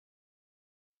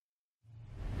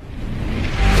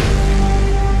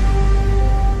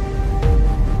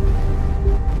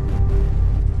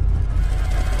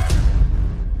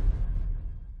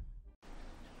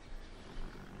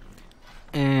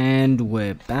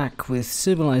back with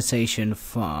Civilization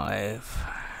 5.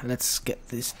 Let's get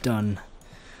this done.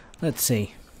 Let's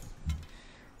see.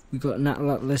 We got an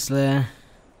atlas there.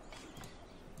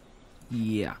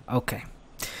 Yeah, okay.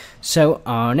 So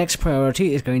our next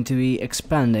priority is going to be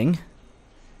expanding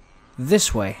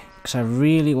this way, because I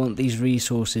really want these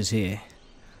resources here.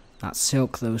 That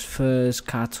silk, those furs,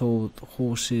 cattle,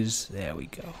 horses, there we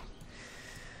go.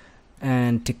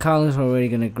 And Tikal is already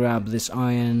going to grab this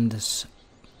iron, this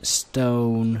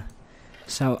stone,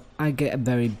 so I get a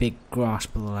very big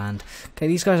grasp of the land. Okay,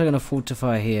 these guys are going to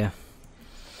fortify here.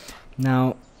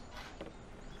 Now,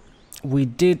 we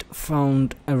did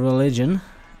found a religion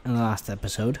in the last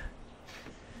episode,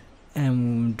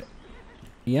 and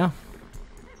yeah,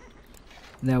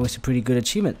 that was a pretty good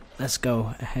achievement. Let's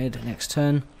go ahead next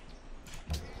turn.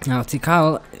 Now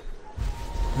Tikal,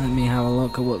 let me have a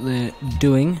look at what they're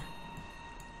doing.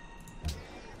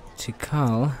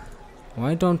 Tikal,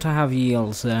 why don't I have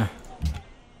yields there?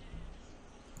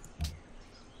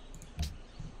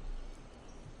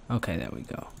 Okay, there we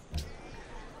go.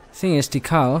 Thing is,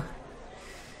 Tikal,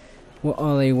 what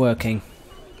are they working?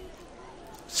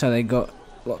 So they got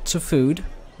lots of food,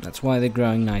 that's why they're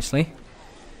growing nicely.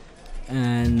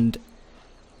 And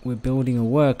we're building a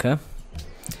worker.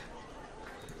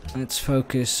 Let's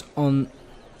focus on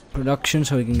production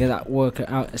so we can get that worker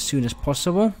out as soon as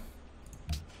possible.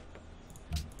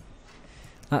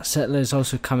 That settler is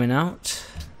also coming out.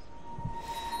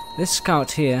 This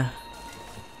scout here,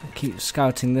 I keep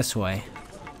scouting this way.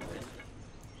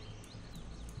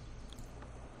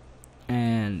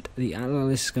 And the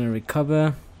atlas is going to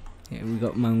recover. Here we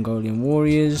got Mongolian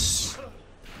warriors.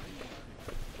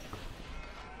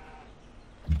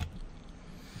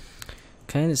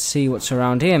 Okay, let's see what's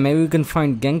around here. Maybe we can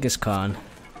find Genghis Khan.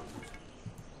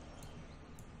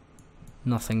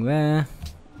 Nothing there.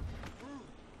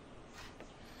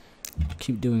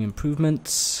 Keep doing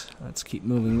improvements. Let's keep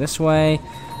moving this way.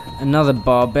 Another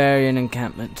barbarian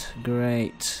encampment.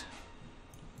 Great.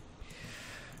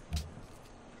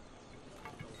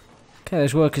 Okay,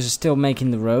 those workers are still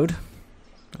making the road.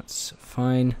 That's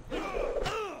fine.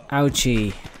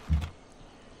 Ouchie.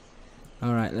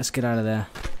 Alright, let's get out of there.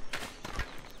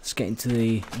 Let's get into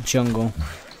the jungle.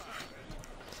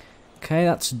 Okay,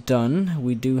 that's done.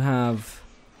 We do have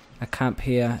a camp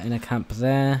here and a camp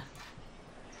there.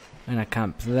 And a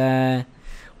camp there.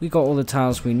 We got all the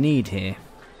tiles we need here.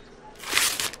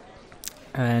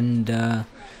 And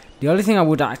the only thing I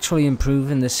would actually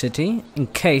improve in this city, in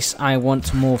case I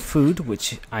want more food,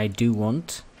 which I do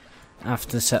want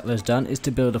after the settler's done, is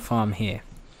to build a farm here.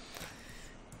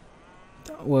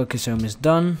 The workers' home is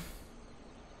done.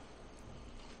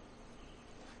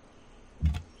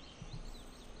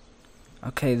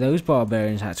 Okay, those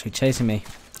barbarians are actually chasing me.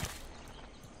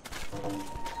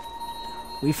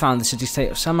 We found the city-state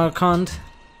of Samarkand.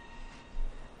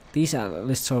 These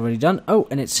lists are already done. Oh,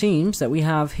 and it seems that we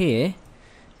have here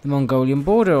the Mongolian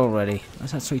border already.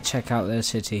 Let's actually check out their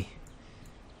city.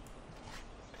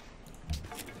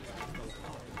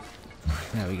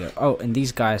 There we go. Oh, and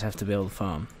these guys have to build a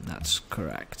farm. That's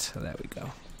correct. So there we go.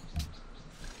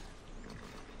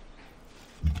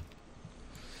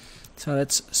 So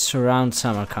let's surround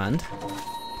Samarkand.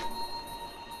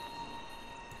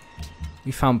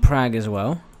 We found Prague as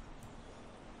well.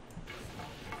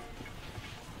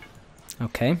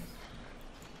 Okay.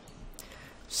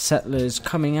 Settlers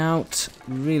coming out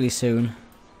really soon.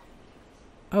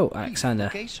 Oh, Alexander.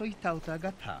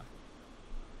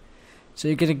 So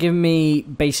you're gonna give me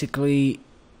basically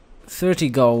 30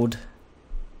 gold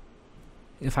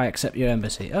if I accept your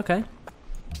embassy. Okay.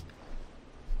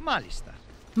 Malista.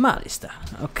 Malista.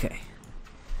 Okay.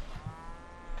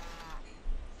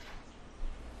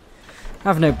 I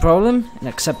have no problem in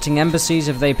accepting embassies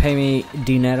if they pay me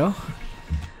dinero.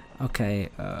 Okay,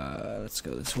 let's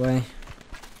go this way.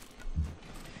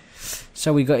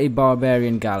 So we got a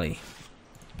barbarian galley.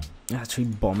 Let's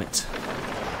bomb it.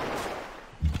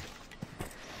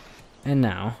 And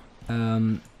now,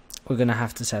 we're gonna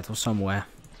have to settle somewhere.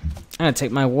 I'm gonna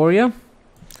take my warrior. I'm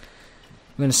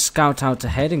gonna scout out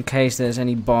ahead in case there's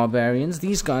any barbarians.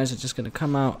 These guys are just gonna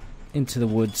come out into the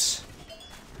woods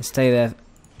and stay there.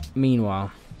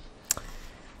 Meanwhile,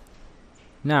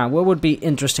 now what would be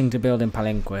interesting to build in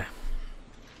Palenque?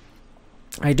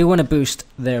 I do want to boost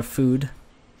their food.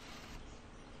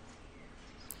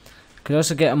 Could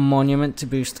also get a monument to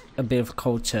boost a bit of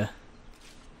culture.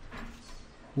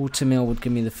 Watermill would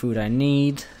give me the food I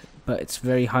need, but it's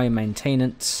very high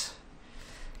maintenance.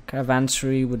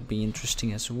 Caravansary would be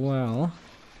interesting as well.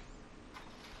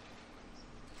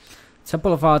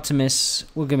 Temple of Artemis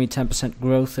will give me 10%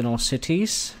 growth in all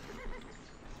cities.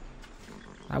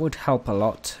 That would help a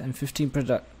lot. And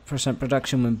 15%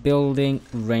 production when building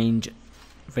ranged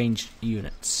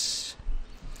units.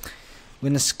 I'm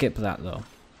gonna skip that though.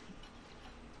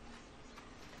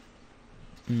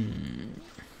 The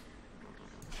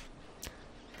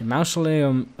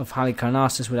mausoleum of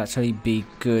Halicarnassus would actually be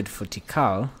good for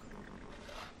Tikal.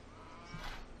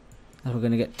 And we're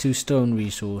going to get 2 stone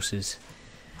resources.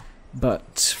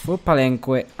 But for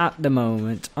Palenque at the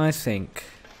moment, I think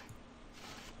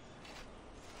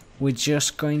we're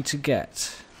just going to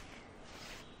get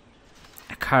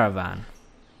a caravan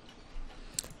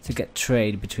to get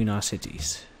trade between our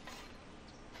cities.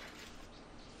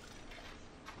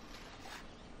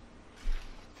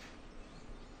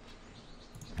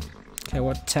 Okay,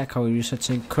 what tech are we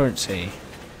researching? Currency.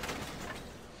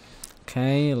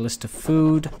 Okay, a list of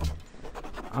food.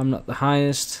 I'm not the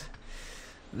highest.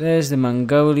 There's the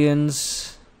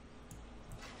Mongolians.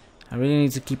 I really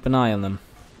need to keep an eye on them.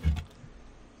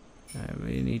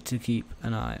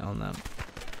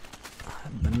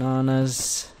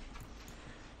 Bananas.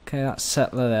 Okay, that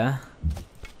settler there.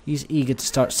 He's eager to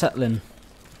start settling.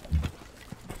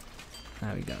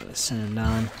 There we go, let's send him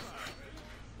down.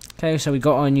 Okay, so we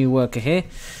got our new worker here.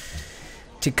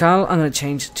 Tikal, I'm going to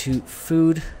change it to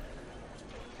food.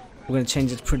 We're going to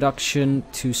change its production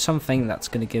to something that's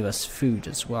going to give us food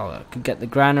as well. I could get the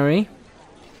granary.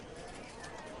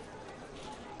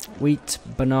 Wheat,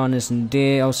 bananas and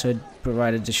deer also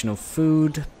provide additional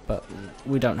food, but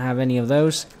we don't have any of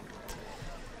those.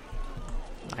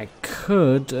 I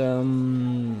could, well,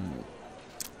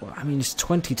 I mean, it's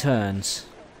 20 turns.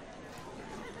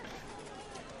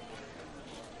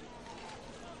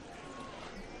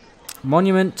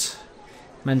 Monument,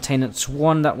 maintenance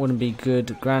 1, that wouldn't be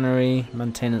good. Granary,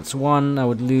 maintenance 1, I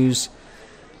would lose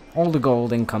all the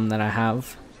gold income that I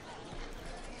have.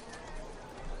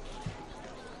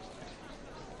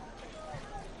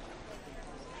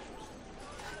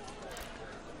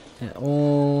 And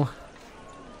all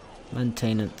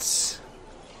maintenance.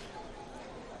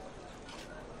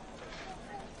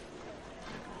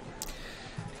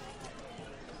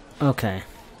 Okay.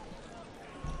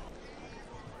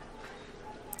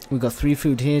 We got 3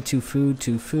 food here, 2 food,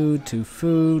 2 food, 2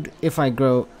 food. If I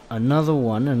grow another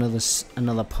one,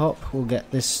 another pop, we'll get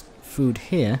this food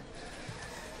here.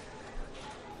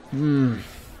 I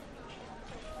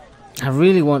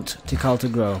really want Tikal to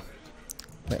grow,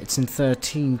 but it's in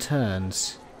 13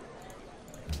 turns.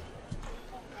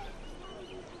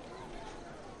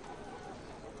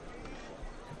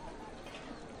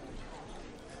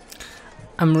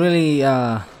 I'm really,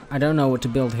 I don't know what to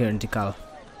build here in Tikal.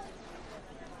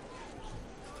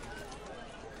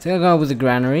 I think I'll go with the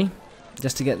granary,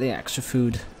 just to get the extra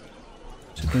food,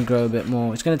 so it can grow a bit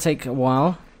more. It's going to take a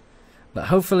while, but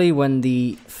hopefully when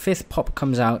the 5th pop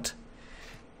comes out,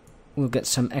 we'll get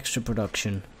some extra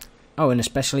production. Oh, and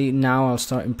especially now I'll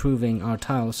start improving our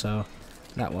tiles, so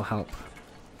that will help.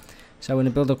 So I'm going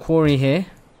to build a quarry here,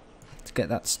 to get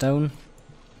that stone.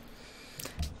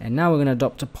 And now we're going to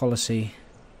adopt a policy.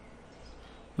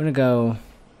 We're going to go...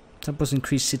 Temples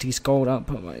increase cities gold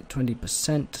output by 20%,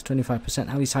 25%.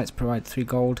 Holy sites provide 3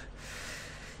 gold.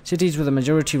 Cities with a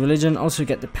majority religion also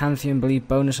get the pantheon belief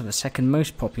bonus of the 2nd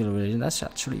most popular religion. That's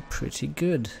actually pretty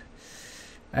good.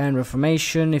 And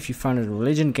Reformation, if you founded a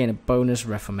religion, gain a bonus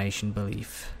Reformation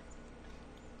belief.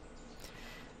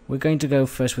 We're going to go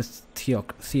first with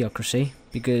theocracy,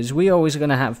 because we always are going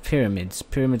to have pyramids.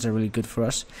 Pyramids are really good for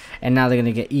us, and now they're going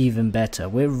to get even better.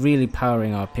 We're really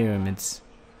powering our pyramids.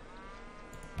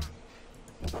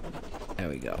 There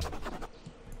we go.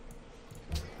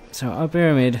 So our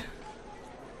pyramid.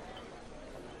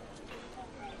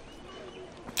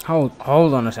 Hold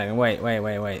on a second. Wait.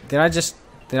 Did I just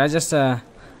I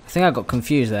think I got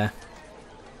confused there.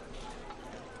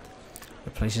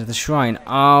 Replaces the shrine.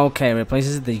 Okay,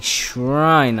 replaces the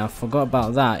shrine. I forgot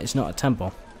about that. It's not a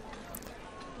temple.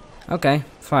 Okay,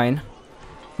 fine.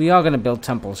 We are going to build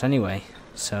temples anyway,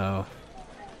 so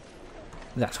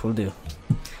that will do.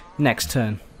 Next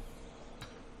turn.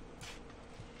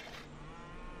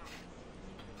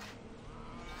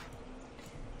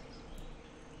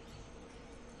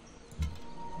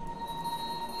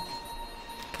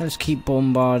 Okay, let's keep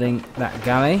bombarding that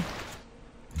galley.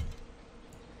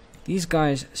 These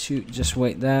guys shoot, just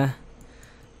wait there.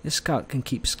 This scout can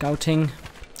keep scouting.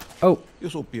 Oh! Eu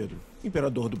sou Pedro,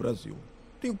 imperador do Brasil.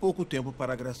 Tenho pouco tempo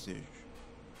para gracejos.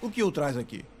 O que o traz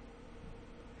aqui?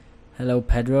 Hello,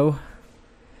 Pedro.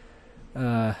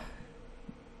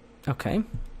 Okay.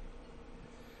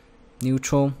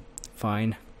 Neutral.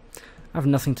 Fine. I have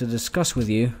nothing to discuss with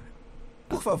you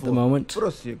Por favor, at the moment.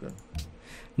 prossiga.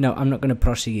 No, I'm not going to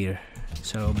proceed.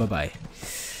 So, bye-bye.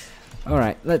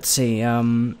 Alright, let's see.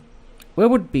 Where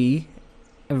would be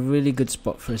a really good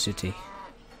spot for a city?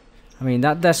 I mean,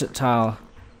 that desert tile,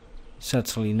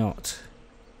 certainly not.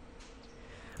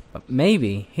 But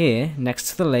maybe here,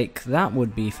 next to the lake, that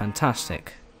would be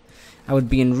fantastic. I would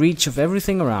be in reach of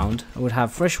everything around. I would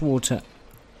have fresh water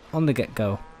on the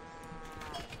get-go.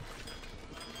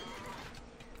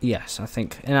 Yes, I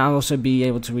think. And I'll also be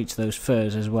able to reach those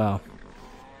furs as well.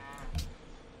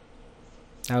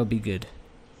 That would be good.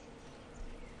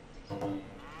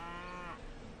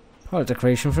 Product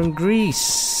decoration from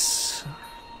Greece.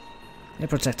 They're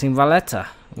protecting Valletta.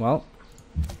 Well.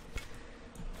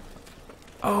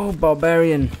 Oh,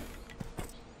 barbarian.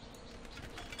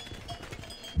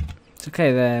 It's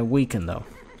okay, they're weakened though.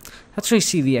 Let's really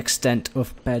see the extent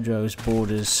of Pedro's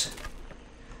borders.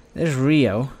 There's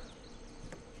Rio.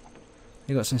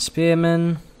 We got some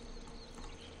spearmen.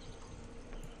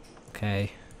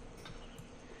 Okay.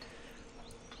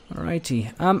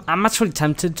 Alrighty. I'm actually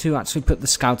tempted to actually put the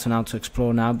scout on out to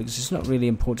explore now because it's not really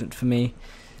important for me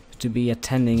to be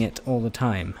attending it all the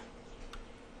time.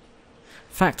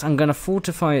 In fact, I'm gonna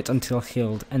fortify it until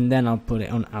healed and then I'll put it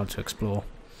on out to explore.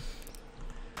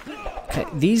 Okay,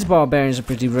 these barbarians are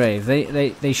pretty brave.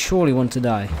 They surely want to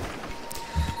die.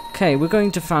 Okay, we're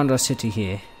going to found our city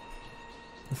here.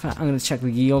 In fact, I'm going to check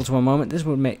the yields one moment. This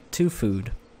would make 2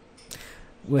 food.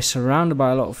 We're surrounded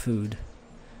by a lot of food.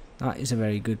 That is a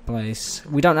very good place.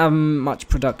 We don't have much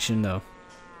production though.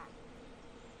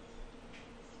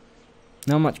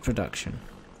 Not much production.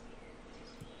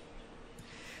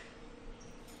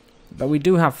 But we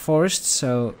do have forests,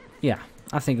 so yeah,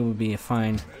 I think it would be a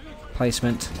fine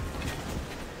placement.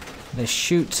 They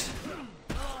shoot.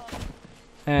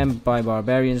 And by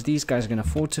barbarians, these guys are going to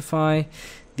fortify.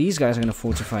 These guys are going to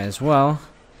fortify as well.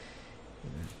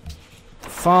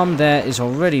 Farm there is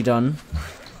already done.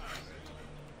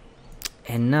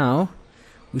 And now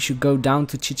we should go down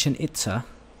to Chichen Itza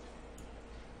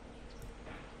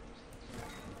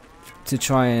to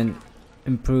try and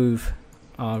improve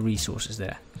our resources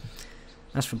there.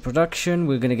 As for production,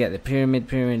 we're going to get the pyramid.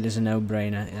 Pyramid is a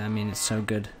no-brainer. I mean, it's so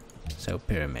good. So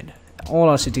pyramid. All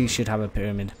our cities should have a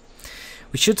pyramid.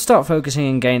 We should start focusing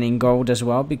on gaining gold as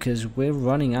well because we're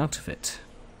running out of it.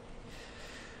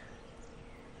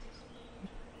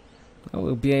 Well,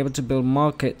 we'll be able to build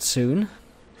market soon.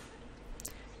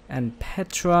 And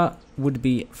Petra would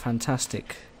be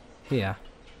fantastic here.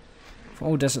 For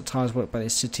all desert tiles work by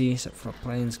this city, except for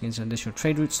plains, gains an additional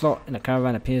trade route slot, and a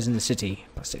caravan appears in the city.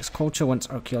 +6 culture once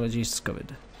archaeology is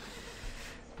discovered.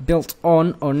 Built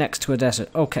on or next to a desert.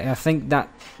 Okay, I think that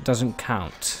doesn't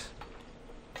count.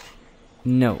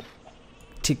 No.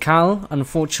 Tikal,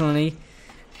 unfortunately,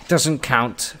 doesn't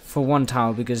count for 1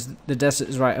 tile because the desert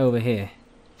is right over here.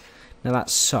 Now that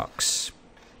sucks.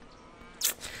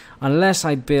 Unless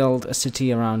I build a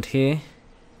city around here,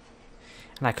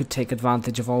 and I could take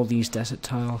advantage of all these desert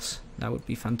tiles, that would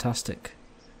be fantastic.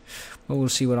 But we'll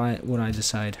see what I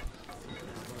decide.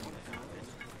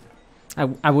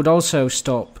 I would also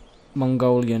stop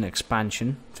Mongolian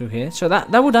expansion through here, so that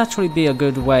would actually be a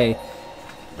good way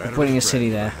of putting a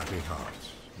city there.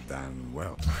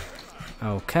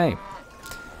 Okay.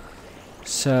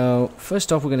 So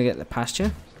first off, we're going to get the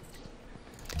pasture.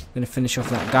 We're going to finish off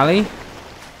that galley.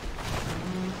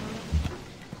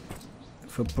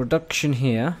 For production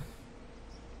here,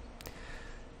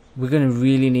 we're going to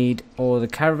really need all the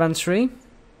caravansary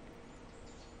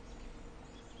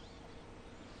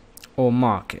or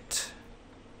market.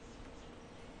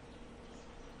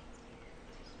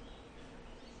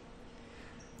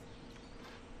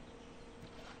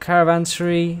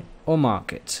 Caravansary or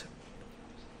market.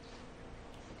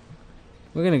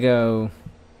 We're going to go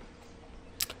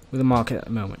with the market at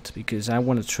the moment because I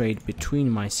want to trade between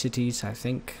my cities, I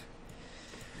think.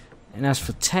 And as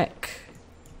for tech,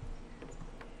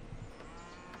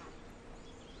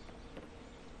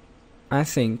 I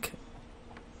think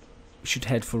we should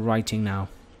head for writing now.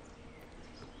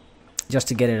 Just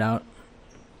to get it out.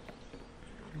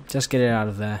 Just get it out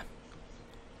of there.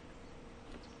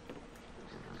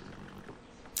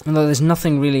 Although there's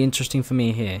nothing really interesting for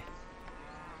me here.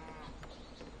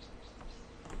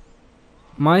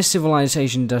 My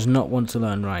civilization does not want to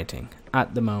learn writing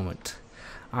at the moment.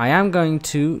 I am going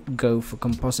to go for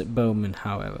composite bowmen,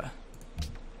 however.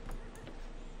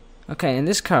 Okay, in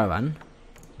this caravan,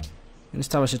 we can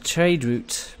establish a trade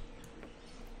route.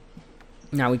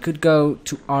 Now we could go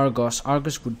to Argos.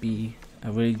 Argos would be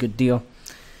a really good deal.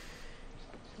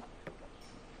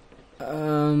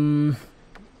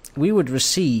 We would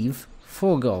receive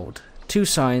 4 gold, 2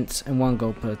 science, and 1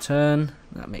 gold per turn.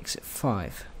 That makes it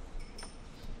 5.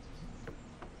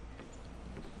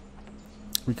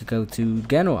 we could go to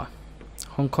Genoa,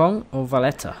 Hong Kong, or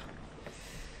Valletta.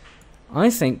 I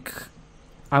think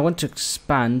I want to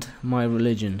expand my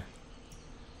religion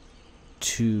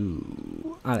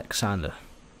to Alexander.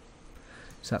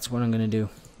 So that's what I'm going to do.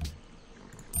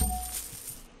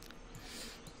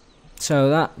 So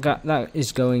that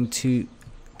is going to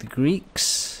the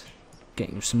Greeks,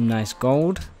 getting some nice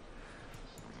gold.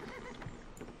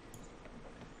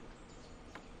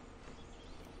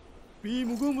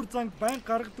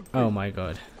 Oh my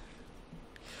god.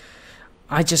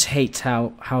 I just hate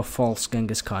how false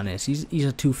Genghis Khan is. He's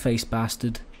a two-faced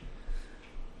bastard.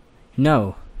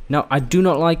 No, I do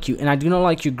not like you, and I do not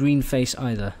like your green face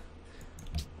either.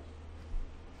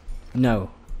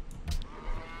 No.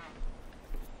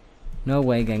 No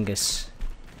way, Genghis.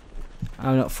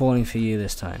 I'm not falling for you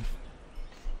this time.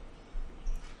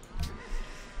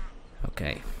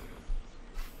 Okay.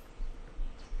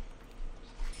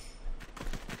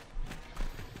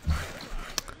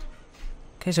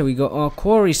 Okay, so we got our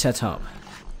quarry set up.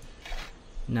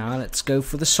 Now let's go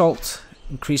for the salt.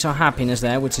 Increase our happiness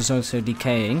there, which is also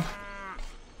decaying.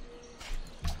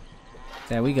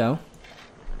 There we go.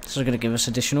 This is going to give us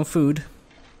additional food,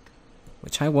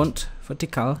 which I want for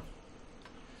Tikal.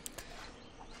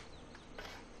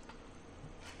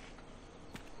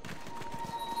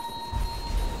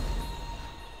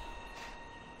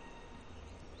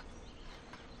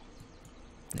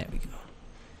 There we go.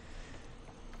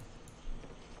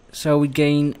 So we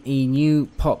gain a new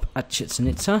pop at Chichen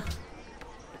Itza.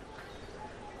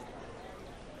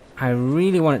 I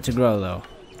really want it to grow though.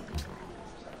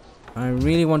 I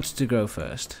really want it to grow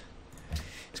first.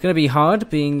 It's going to be hard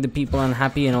being the people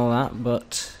unhappy and all that,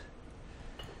 but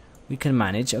we can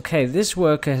manage. Okay, this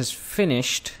worker has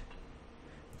finished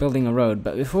building a road,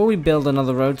 but before we build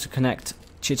another road to connect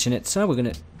Chichen Itza, we're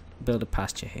going to build a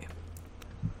pasture here.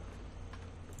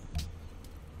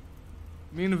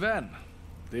 Min vän,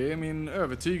 det är min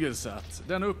övertygelse att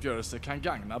den uppgörelse kan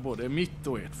gagna både mitt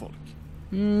och ert folk.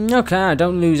 Okay,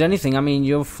 don't lose anything. I mean,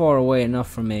 you're far away enough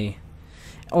from me.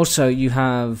 Also, you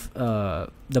have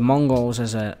the Mongols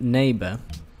as a neighbor,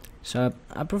 so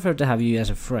I prefer to have you as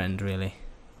a friend, really.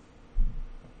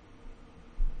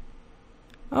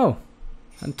 Oh,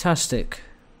 fantastic.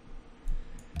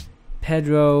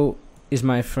 Pedro is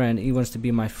my friend. He wants to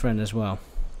be my friend as well.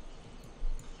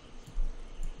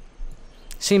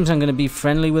 Seems I'm going to be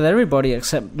friendly with everybody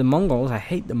except the Mongols. I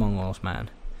hate the Mongols, man.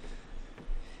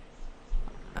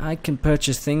 I can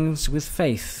purchase things with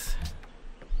faith.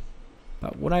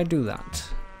 But would I do that?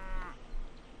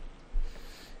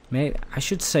 Maybe I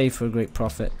should save for a great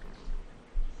profit,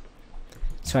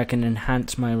 so I can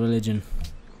enhance my religion.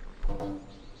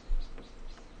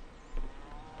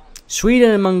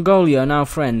 Sweden and Mongolia are now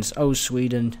friends. Oh,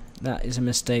 Sweden, that is a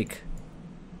mistake.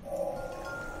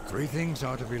 3 things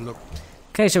are to be looked.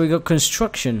 Okay, so we got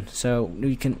construction, so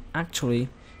we can actually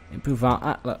improve our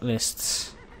atlas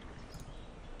lists.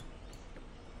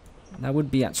 That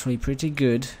would be actually pretty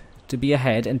good to be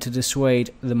ahead and to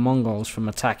dissuade the Mongols from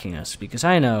attacking us, because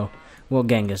I know what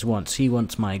Genghis wants. He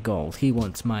wants my gold. He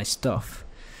wants my stuff.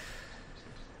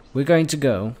 We're going to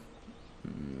go.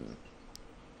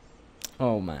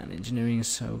 Oh man, engineering is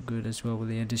so good as well with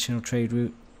the additional trade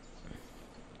route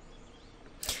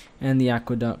and the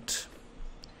aqueduct.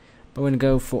 But we're going to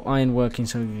go for iron working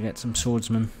so we can get some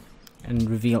swordsmen and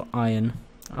reveal iron.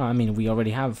 Oh, I mean, we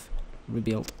already have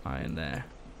revealed iron there.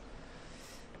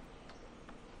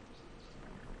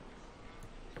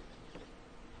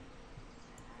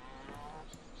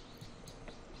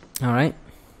 Alright.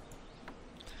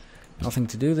 Nothing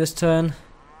to do this turn.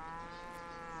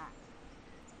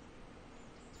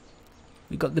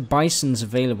 We've got the bisons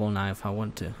available now if I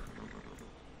want to.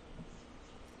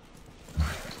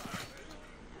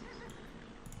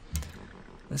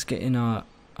 Let's get in our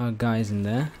guys in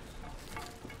there.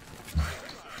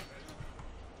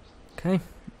 Okay.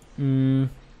 Now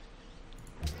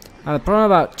the problem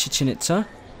about Chichen Itza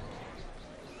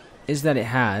is that it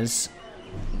has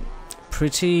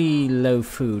pretty low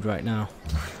food right now.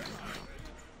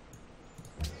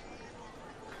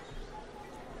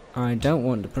 I don't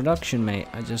want the production, mate.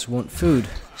 I just want food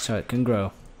so it can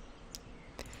grow.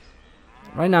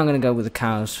 Right now I'm going to go with the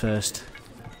cows first.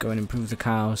 Go and improve the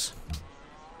cows.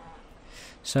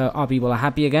 So our people are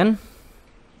happy again.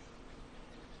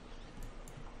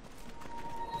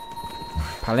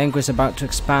 Palenque is about to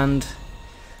expand.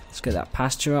 Let's get that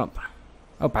pasture up.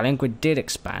 Oh, Palenque did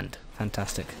expand.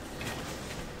 Fantastic.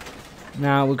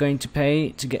 Now we're going to pay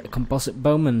to get a composite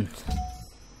bowman.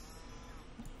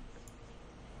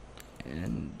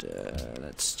 And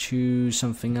let's choose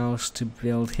something else to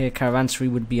build here. Caravansary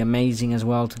would be amazing as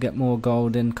well to get more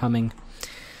gold incoming.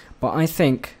 But I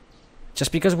think,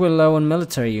 just because we're low on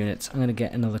military units, I'm going to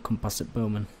get another composite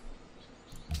bowman.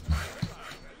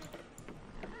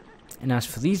 And as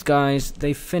for these guys,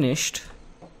 they finished.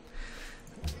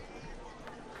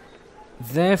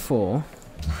 Therefore,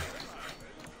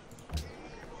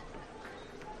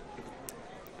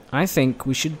 I think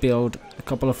we should build a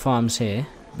couple of farms here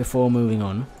before moving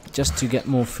on, just to get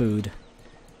more food.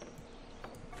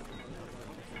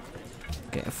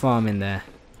 Get a farm in there.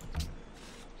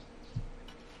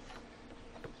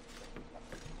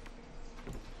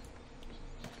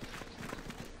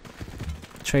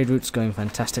 Trade route's going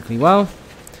fantastically well.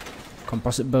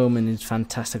 Composite bowman is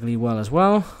fantastically well as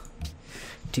well.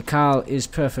 Tikal is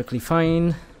perfectly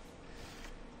fine.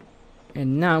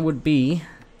 And now would be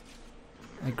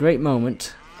a great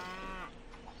moment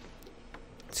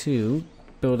to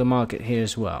build a market here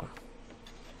as well.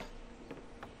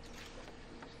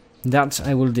 That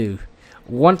I will do.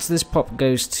 Once this pop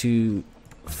goes to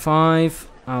 5,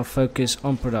 I'll focus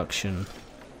on production.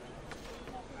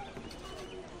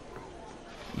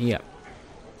 Yep.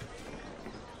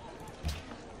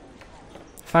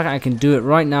 In fact, I can do it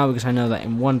right now because I know that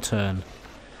in one turn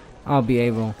I'll be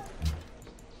able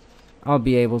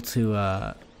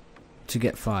to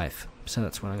get 5. So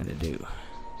that's what I'm going to do.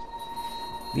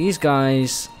 These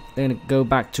guys, they're going to go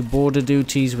back to border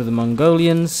duties with the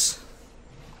Mongolians.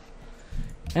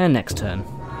 And next turn.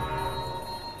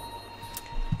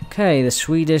 Okay, the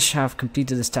Swedish have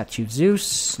completed the statue of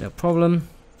Zeus. No problem.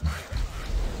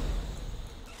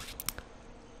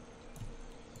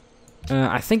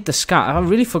 I think the scout. I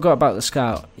really forgot about the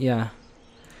scout. Yeah.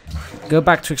 Go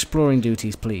back to exploring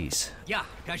duties, please. Ja,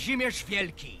 Kazimierz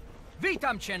Wielki.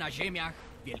 Witam cię na ziemiach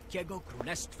Wielkiego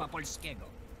Królestwa Polskiego.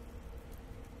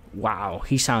 Wow,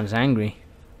 he sounds angry.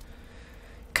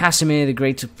 Casimir the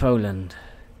Great of Poland.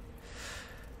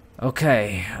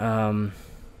 Okay,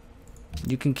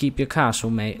 you can keep your castle,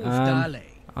 mate.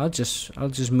 I'll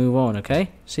just move on, okay?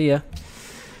 See ya.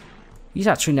 He's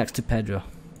actually next to Pedro.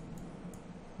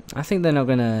 I think they're not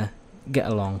gonna get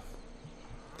along.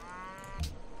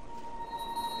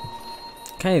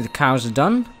 Okay, the cows are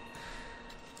done.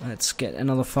 Let's get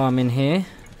another farm in here.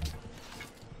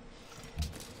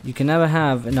 You can never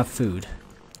have enough food.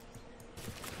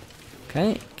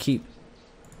 Okay, keep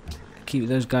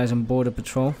those guys on border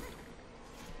patrol.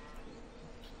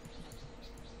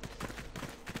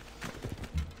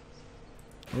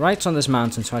 Right on this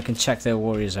mountain so I can check their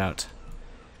warriors out.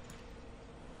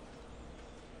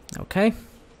 Okay.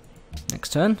 Next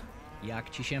turn. Jak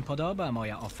ci się podoba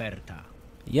moja oferta?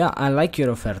 Yeah, I like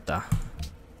your oferta.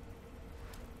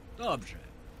 Dobrze.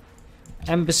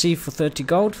 Embassy for 30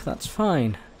 gold, that's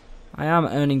fine. I am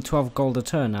earning 12 gold a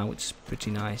turn now, which is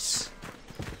pretty nice.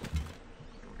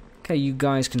 Okay, you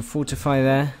guys can fortify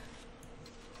there.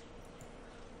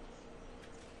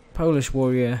 Polish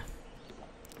warrior.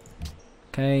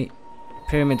 Okay,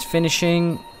 pyramid's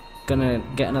finishing. Gonna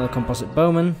get another composite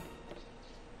bowman.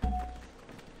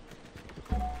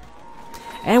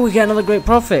 And we get another great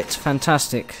prophet.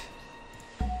 Fantastic.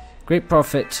 Great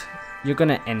prophet. You're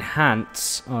gonna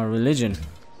enhance our religion.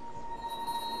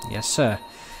 Yes, sir.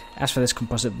 As for this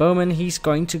composite bowman, he's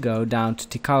going to go down to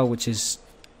Tikal, which is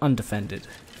undefended.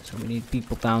 So we need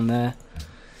people down there.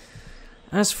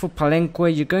 As for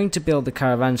Palenque, you're going to build the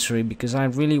caravansary because I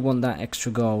really want that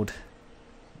extra gold.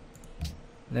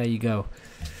 There you go.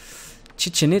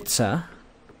 Chichen Itza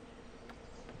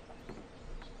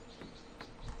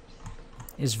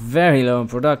is very low in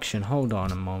production. Hold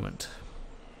on a moment.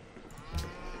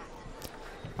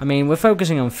 I mean, we're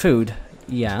focusing on food.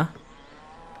 Yeah.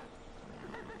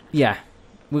 Yeah.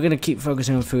 We're going to keep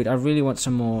focusing on food. I really want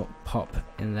some more pop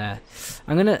in there.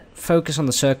 I'm going to focus on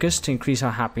the circus to increase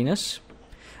our happiness.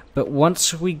 But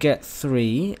once we get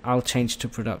 3, I'll change to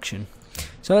production.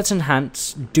 So let's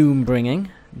enhance doom bringing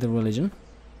the religion.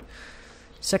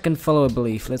 Second follower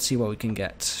belief. Let's see what we can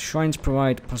get. Shrines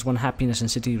provide +1 happiness in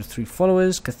cities with 3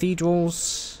 followers.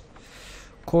 Cathedrals.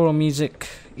 Choral music.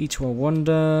 Each will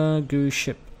wonder.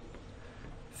 Guruship.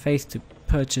 Faith to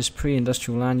purchase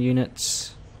pre-industrial land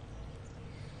units.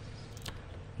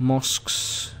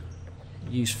 Mosques.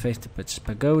 Use faith to purchase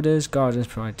pagodas. Gardens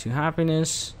provide 2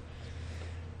 happiness.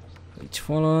 Each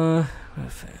follower.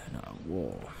 No,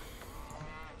 war.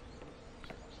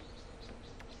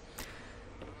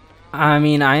 I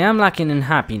mean, I am lacking in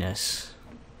happiness.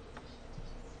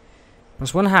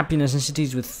 +1 happiness in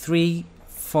cities with 3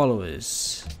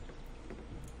 followers.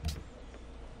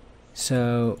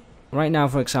 So, right now,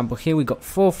 for example, here we got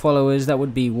 4 followers. That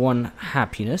would be 1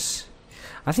 happiness.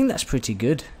 I think that's pretty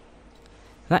good.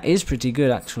 That is pretty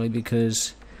good actually,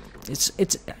 because it's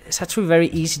actually very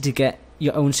easy to get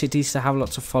your own cities to have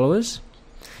lots of followers,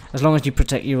 as long as you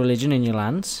protect your religion and your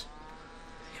lands.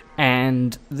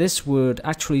 And this would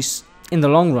actually, in the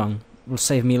long run, will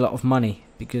save me a lot of money,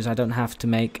 because I don't have to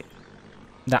make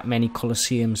that many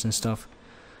colosseums and stuff.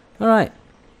 Alright.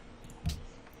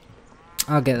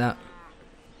 I'll get that.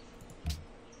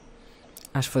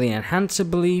 As for the enhancer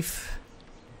belief,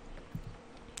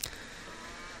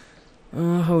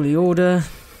 Holy Order,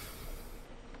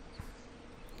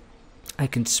 I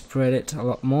can spread it a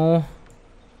lot more.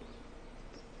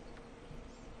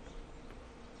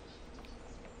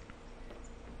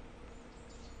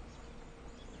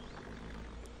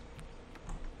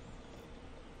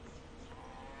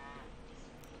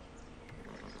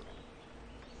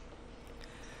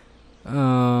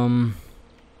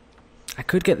 I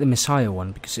could get the Messiah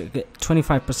one, because it would get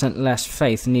 25% less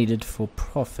faith needed for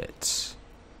profits.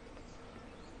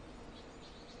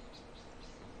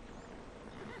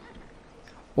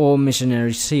 Or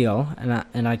Missionary Seal,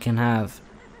 and I can have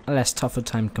a less tougher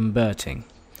time converting.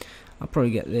 I'll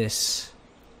probably get this.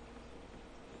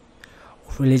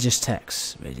 Religious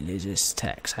text. Religious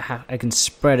text. I can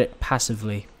spread it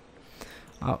passively.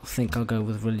 I think I'll go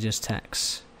with religious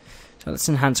text. So let's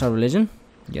enhance our religion.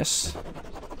 Yes.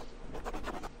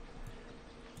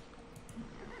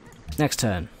 Next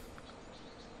turn.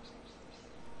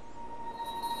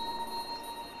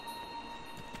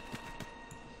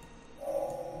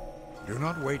 Do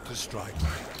not wait to strike.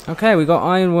 Okay, we got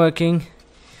iron working.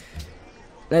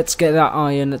 Let's get that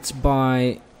iron. Let's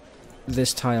buy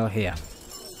this tile here.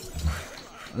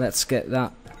 Let's get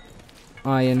that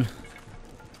iron.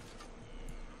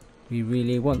 We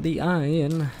really want the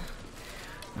iron.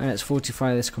 And let's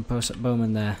fortify this composite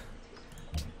bowman there.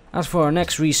 As for our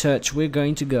next research, we're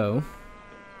going to go...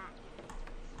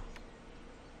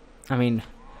 I mean,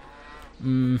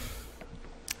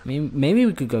 maybe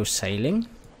we could go sailing?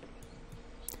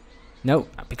 No,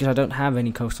 because I don't have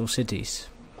any coastal cities.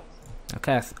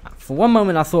 Okay, for one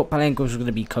moment I thought Palenque was going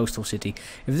to be coastal city.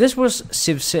 If this was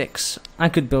Civ 6, I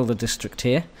could build a district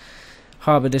here.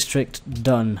 Harbour district,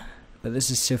 done. But this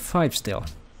is Civ 5 still.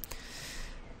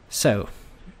 So,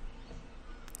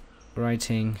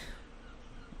 writing...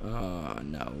 Oh,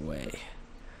 no way.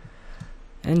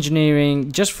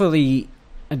 Engineering, just for the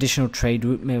additional trade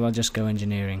route, maybe I'll just go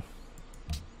engineering.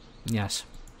 Yes.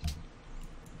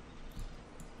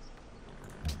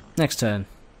 Next turn.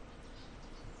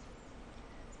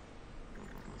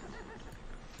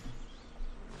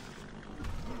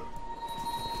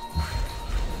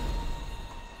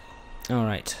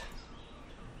 Alright.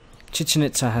 Chichen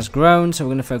Itza has grown, so we're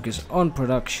going to focus on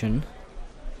production.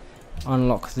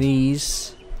 Unlock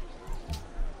these.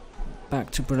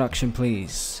 Back to production,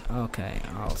 please. Okay,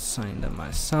 I'll sign them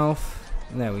myself.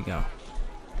 There we go.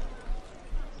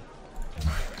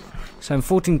 So in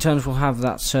 14 turns we'll have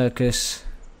that circus.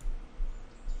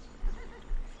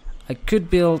 I could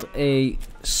build a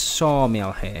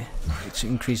sawmill here to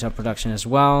increase our production as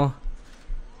well.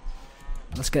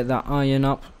 Let's get that iron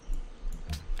up.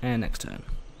 And next turn.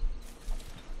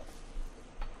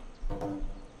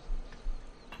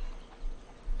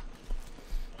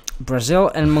 Brazil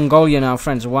and Mongolia now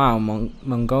friends. Wow,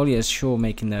 Mongolia is sure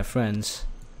making their friends.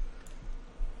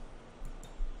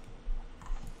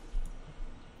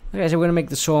 Okay, so we're gonna make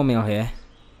the sawmill here.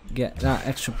 Get that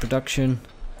extra production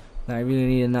that I really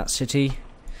need in that city.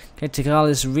 Okay, Tikal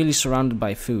is really surrounded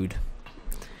by food.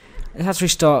 It has to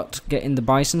start getting the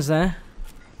bisons there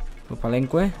for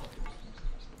Palenque.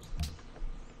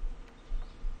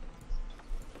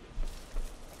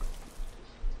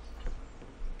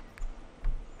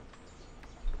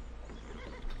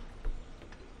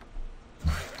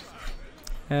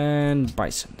 And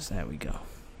bisons, there we go.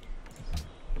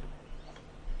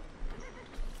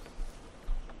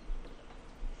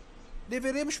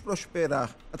 Deveremos prosperar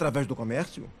através do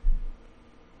comércio?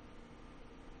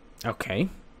 Okay,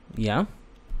 yeah.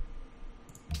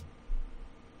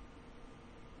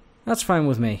 That's fine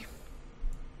with me.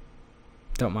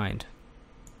 Don't mind.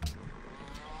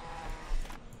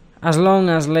 As long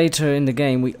as later in the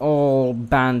game we all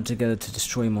band together to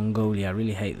destroy Mongolia. I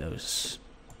really hate those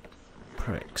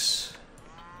pricks.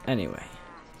 Anyway.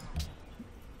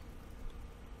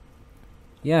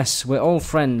 Yes, we're all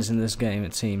friends in this game,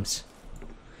 it seems.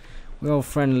 We're all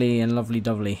friendly and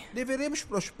lovely-dovely. Deveremos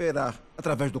prosperar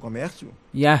através do comércio?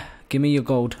 Yeah, give me your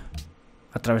gold.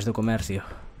 Através do comércio.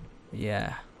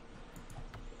 Yeah.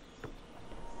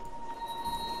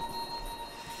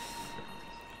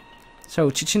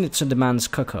 So, Chichen Itza demands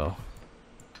cocoa.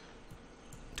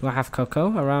 Do I have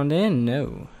cocoa around here?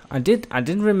 No. I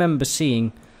didn't remember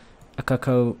seeing a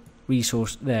cocoa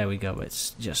resource. There we go.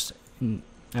 It's just...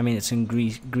 I mean, it's in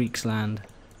Greek's land.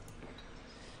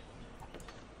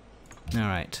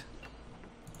 Alright.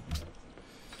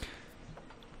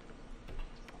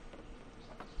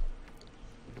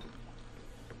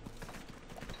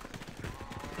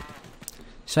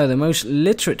 So, the most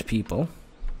literate people.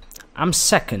 I'm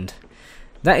second.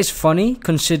 That is funny,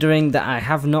 considering that I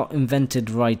have not invented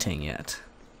writing yet.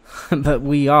 But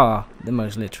we are the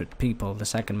most literate people, the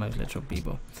second most literate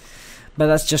people. But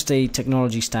that's just a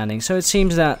technology standing. So it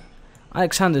seems that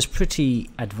Alexander's pretty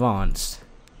advanced.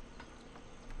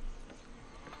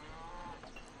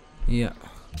 Yeah.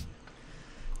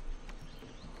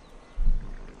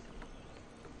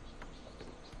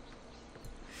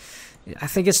 I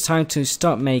think it's time to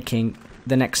start making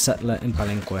the next settler in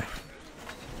Palenque.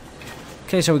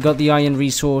 Okay, so we got the iron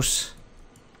resource.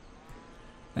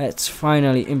 Let's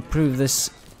finally improve this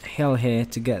hill here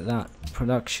to get that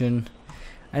production.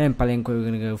 And in Palenque we're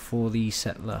going to go for the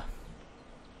settler.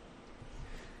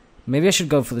 Maybe I should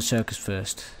go for the circus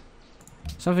first.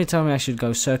 Something tells me I should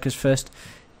go circus first.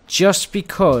 Just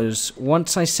because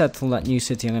once I settle that new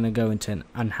city I'm going to go into an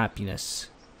unhappiness.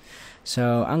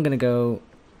 So I'm going to go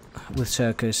with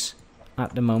circus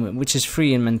at the moment, which is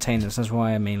free in maintenance. That's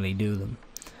why I mainly do them.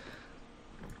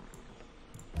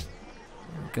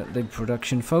 Got the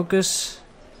production focus.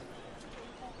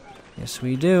 Yes,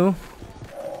 we do.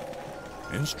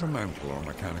 Instrumental or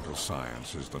mechanical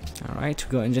science is the... Alright,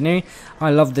 we've got engineering.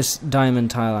 I love this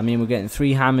diamond tile. I mean, we're getting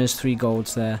 3 hammers, 3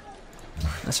 golds there.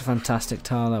 That's a fantastic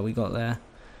tile that we got there.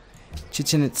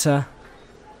 Chichen Itza.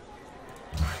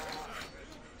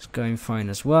 It's going fine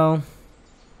as well.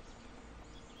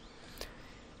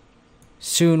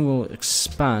 Soon we'll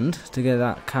expand to get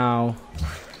that cow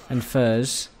and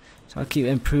furs. So I'll keep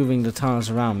improving the tiles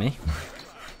around me.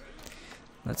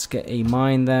 Let's get a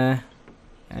mine there.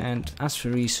 And as for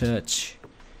research,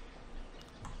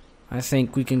 I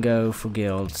think we can go for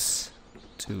guilds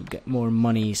to get more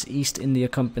monies. East India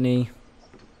Company.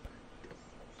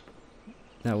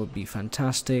 That would be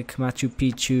fantastic. Machu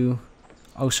Picchu.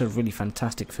 Also really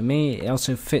fantastic for me. It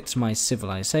also fits my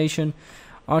civilization.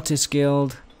 Artist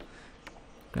Guild.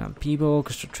 Ground People,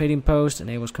 Crystal Trading Post,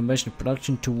 enables conversion of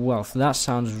production to wealth. That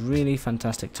sounds really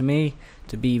fantastic to me,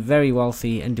 to be very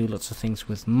wealthy and do lots of things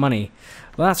with money.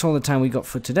 Well, that's all the time we got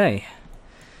for today.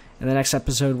 In the next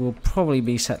episode, we'll probably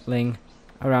be settling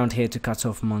around here to cut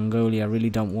off Mongolia. I really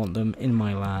don't want them in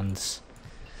my lands.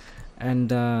 And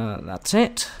that's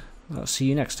it. I'll see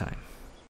you next time.